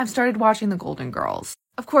I've started watching The Golden Girls.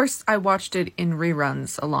 Of course, I watched it in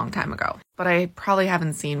reruns a long time ago, but I probably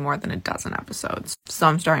haven't seen more than a dozen episodes, so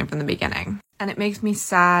I'm starting from the beginning. And it makes me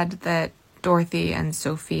sad that Dorothy and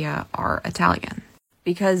Sophia are Italian,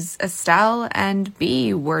 because Estelle and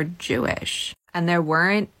Bea were Jewish. And there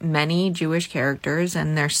weren't many Jewish characters,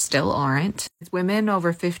 and there still aren't. It's women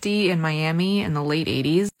over 50 in Miami in the late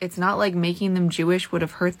 80s. It's not like making them Jewish would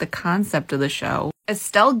have hurt the concept of the show.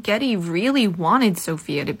 Estelle Getty really wanted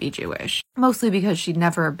Sophia to be Jewish, mostly because she'd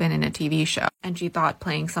never been in a TV show, and she thought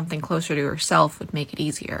playing something closer to herself would make it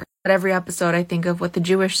easier. But every episode I think of what the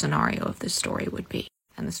Jewish scenario of this story would be.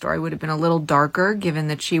 And the story would have been a little darker given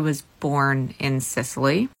that she was born in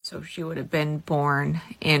Sicily. So she would have been born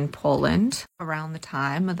in Poland around the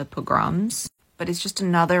time of the pogroms. But it's just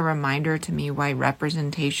another reminder to me why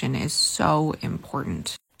representation is so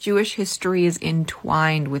important. Jewish history is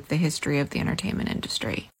entwined with the history of the entertainment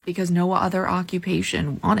industry because no other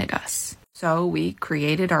occupation wanted us. So we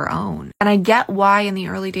created our own. And I get why in the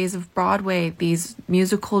early days of Broadway, these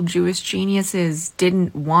musical Jewish geniuses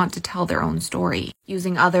didn't want to tell their own story,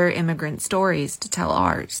 using other immigrant stories to tell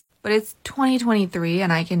ours. But it's 2023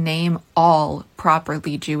 and I can name all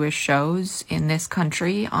properly Jewish shows in this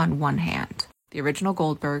country on one hand. The original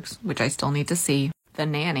Goldbergs, which I still need to see, The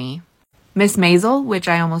Nanny, Miss Maisel, which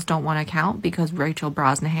I almost don't want to count because Rachel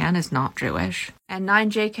Brosnahan is not Jewish, and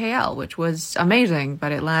 9JKL, which was amazing,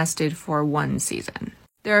 but it lasted for one season.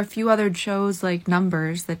 There are a few other shows like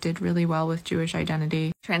Numbers that did really well with Jewish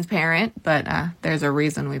identity. Transparent, but there's a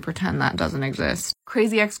reason we pretend that doesn't exist.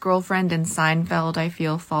 Crazy Ex-Girlfriend and Seinfeld, I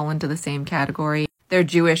feel, fall into the same category. They're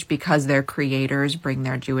Jewish because their creators bring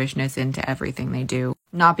their Jewishness into everything they do,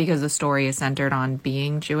 not because the story is centered on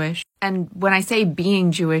being Jewish. And when I say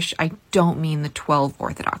being Jewish, I don't mean the 12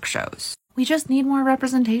 Orthodox shows. We just need more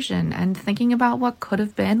representation, and thinking about what could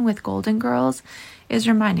have been with Golden Girls is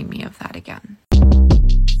reminding me of that again.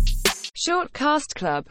 Short Cast Club